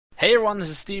Hey everyone, this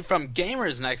is Steve from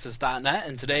GamersNexus.net,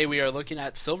 and today we are looking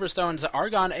at SilverStone's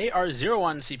Argon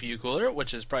AR01 CPU cooler,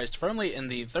 which is priced firmly in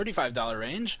the $35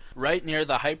 range, right near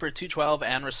the Hyper 212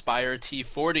 and Respire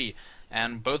T40.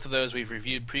 And both of those we've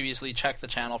reviewed previously. Check the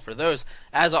channel for those.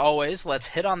 As always, let's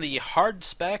hit on the hard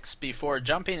specs before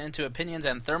jumping into opinions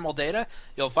and thermal data.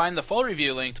 You'll find the full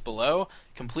review linked below,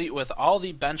 complete with all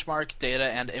the benchmark data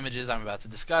and images I'm about to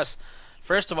discuss.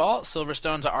 First of all,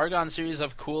 Silverstone's Argon series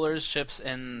of coolers ships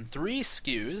in 3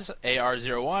 SKUs,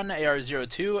 AR01,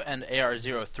 AR02, and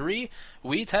AR03.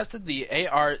 We tested the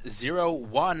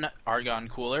AR01 Argon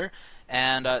cooler,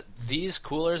 and these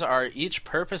coolers are each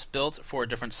purpose-built for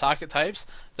different socket types,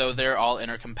 though they're all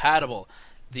intercompatible.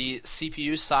 The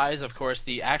CPU size, of course,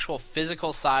 the actual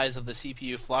physical size of the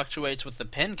CPU fluctuates with the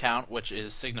pin count, which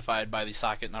is signified by the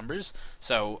socket numbers,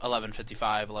 so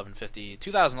 1155, 1150,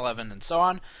 2011, and so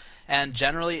on. And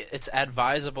generally, it's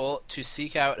advisable to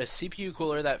seek out a CPU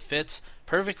cooler that fits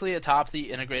perfectly atop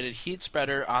the integrated heat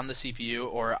spreader on the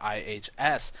CPU, or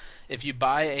IHS. If you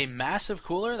buy a massive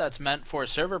cooler that's meant for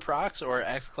server procs or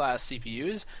X-class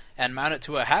CPUs and mount it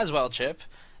to a Haswell chip,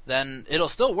 then it'll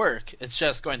still work. It's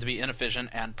just going to be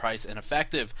inefficient and price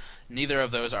ineffective. Neither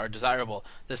of those are desirable.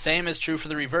 The same is true for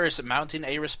the reverse. Mounting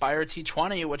a Respire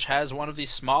T20, which has one of the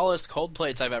smallest cold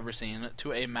plates I've ever seen,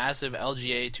 to a massive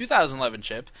LGA 2011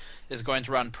 chip is going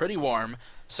to run pretty warm,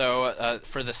 so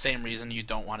for the same reason you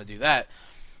don't want to do that.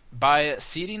 By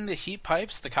seating the heat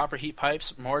pipes, the copper heat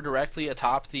pipes, more directly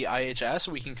atop the IHS,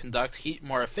 we can conduct heat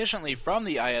more efficiently from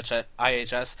the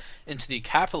IHS into the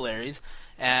capillaries,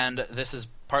 and this is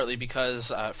partly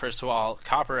because, first of all,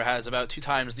 copper has about 2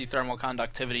 times the thermal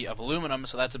conductivity of aluminum,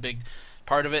 so that's a big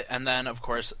part of it, and then, of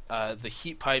course, the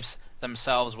heat pipes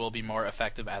themselves will be more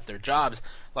effective at their jobs.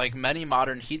 Like many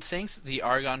modern heat sinks, the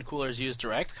Argon coolers use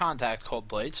direct contact cold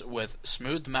plates with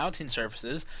smooth mounting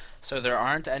surfaces, so there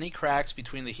aren't any cracks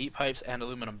between the heat pipes and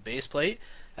aluminum base plate,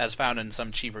 as found in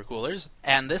some cheaper coolers.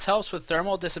 And this helps with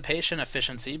thermal dissipation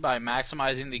efficiency by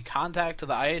maximizing the contact to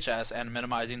the IHS and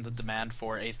minimizing the demand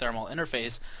for a thermal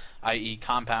interface, i.e.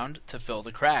 compound, to fill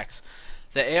the cracks.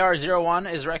 The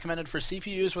AR01 is recommended for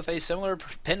CPUs with a similar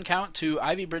pin count to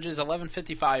Ivy Bridge's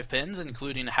 1155 pins,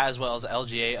 including Haswell's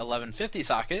LGA 1150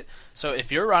 socket. So if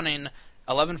you're running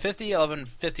 1150,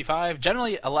 1155,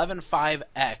 generally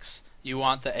 115X, you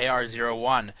want the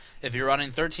AR01. If you're running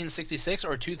 1366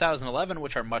 or 2011,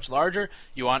 which are much larger,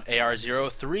 you want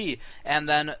AR03. And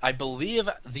then I believe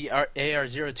the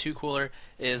AR02 cooler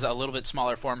is a little bit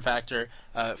smaller form factor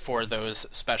for those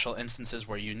special instances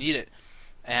where you need it.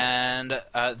 And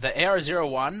the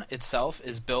AR01 itself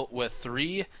is built with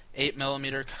 3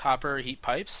 8mm copper heat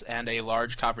pipes and a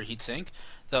large copper heatsink.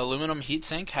 The aluminum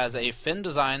heatsink has a fin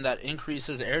design that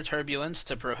increases air turbulence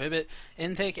to prohibit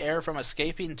intake air from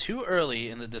escaping too early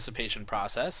in the dissipation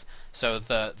process, so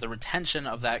the retention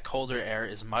of that colder air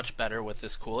is much better with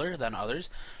this cooler than others.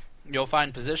 You'll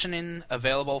find positioning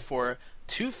available for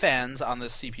 2 fans on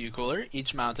this CPU cooler,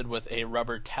 each mounted with a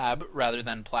rubber tab rather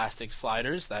than plastic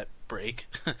sliders that break.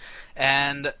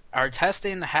 And our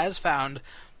testing has found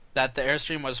that the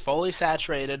airstream was fully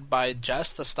saturated by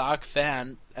just the stock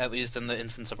fan, at least in the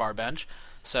instance of our bench.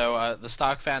 So the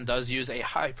stock fan does use a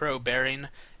high-pro bearing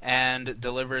and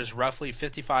delivers roughly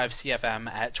 55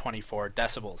 CFM at 24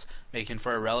 decibels, making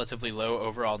for a relatively low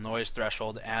overall noise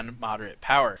threshold and moderate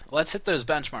power. Let's hit those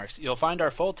benchmarks. You'll find our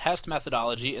full test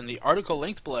methodology in the article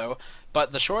linked below,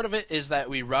 but the short of it is that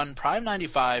we run Prime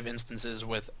 95 instances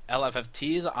with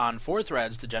LFFTs on 4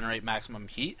 threads to generate maximum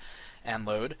heat and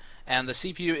load, and the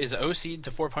CPU is OC'd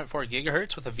to 4.4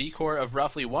 GHz with a V-core of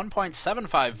roughly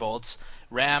 1.75 volts.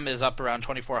 RAM is up around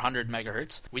 2400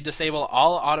 MHz. We disable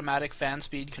all automatic fan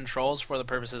speed controls for the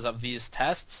purposes of these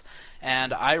tests,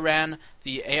 and I ran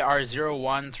the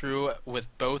AR01 through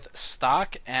with both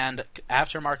stock and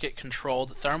aftermarket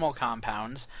controlled thermal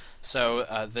compounds,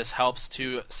 so this helps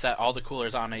to set all the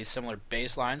coolers on a similar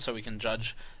baseline so we can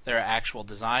judge their actual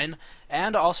design,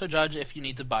 and also judge if you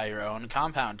need to buy your own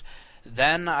compound.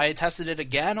 Then I tested it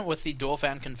again with the dual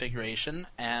fan configuration,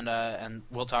 and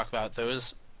we'll talk about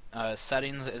those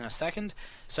settings in a second.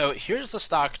 So here's the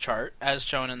stock chart. As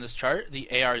shown in this chart, the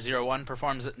AR01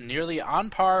 performs nearly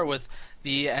on par with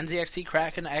the NZXT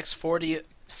Kraken X40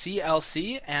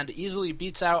 CLC and easily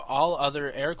beats out all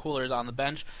other air coolers on the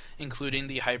bench, including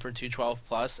the Hyper 212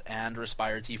 Plus and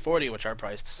Respire T40, which are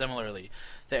priced similarly.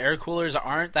 The air coolers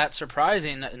aren't that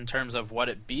surprising in terms of what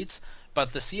it beats,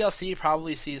 but the CLC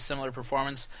probably sees similar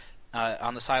performance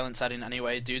on the silent setting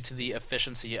anyway, due to the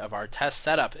efficiency of our test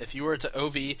setup. If you were to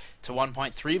OV to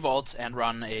 1.3 volts and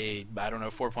run a,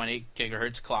 4.8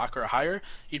 gigahertz clock or higher,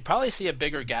 you'd probably see a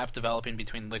bigger gap developing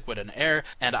between liquid and air,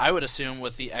 and I would assume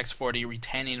with the X40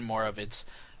 retaining more of its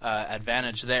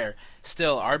advantage there.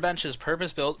 Still, our bench is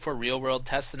purpose-built for real-world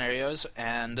test scenarios,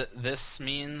 and this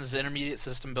means intermediate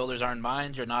system builders are in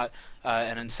mind. You're not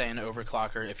an insane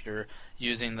overclocker if you're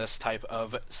using this type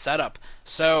of setup.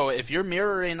 So if you're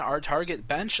mirroring our target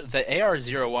bench, the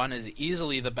AR01 is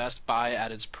easily the best buy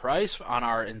at its price on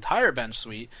our entire bench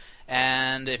suite.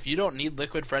 And if you don't need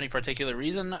liquid for any particular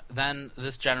reason, then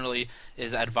this generally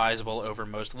is advisable over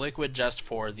most liquid just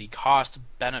for the cost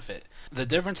benefit. The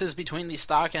differences between the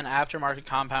stock and aftermarket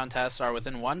compound tests are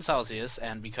within 1 Celsius,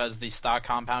 and because the stock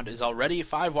compound is already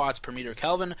 5 watts per meter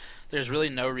Kelvin, there's really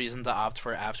no reason to opt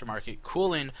for aftermarket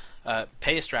cooling,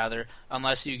 paste rather,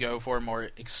 unless you go for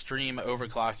more extreme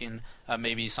overclocking.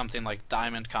 Maybe something like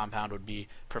diamond compound would be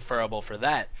preferable for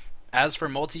that. As for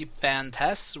multi-fan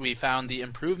tests, we found the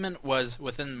improvement was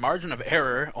within margin of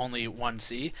error, only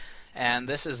 1C, and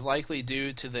this is likely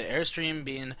due to the airstream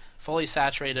being fully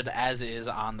saturated as is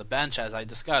on the bench, as I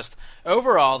discussed.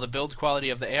 Overall, the build quality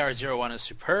of the AR01 is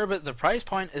superb, the price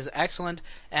point is excellent,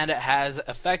 and it has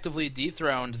effectively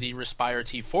dethroned the Respire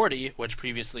T40, which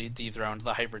previously dethroned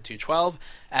the Hyper 212,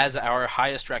 as our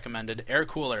highest recommended air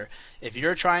cooler. If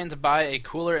you're trying to buy a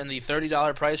cooler in the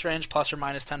 $30 price range, plus or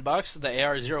minus $10, the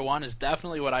AR01 is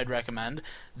definitely what I'd recommend.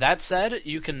 That said,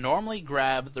 you can normally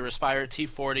grab the Respire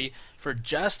T40 for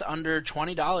just under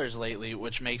 $20 lately,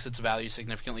 which makes its value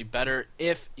significantly better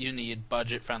if you need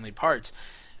budget-friendly parts.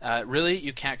 Really,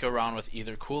 you can't go wrong with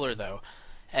either cooler, though.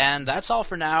 And that's all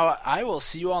for now. I will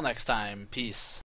see you all next time. Peace.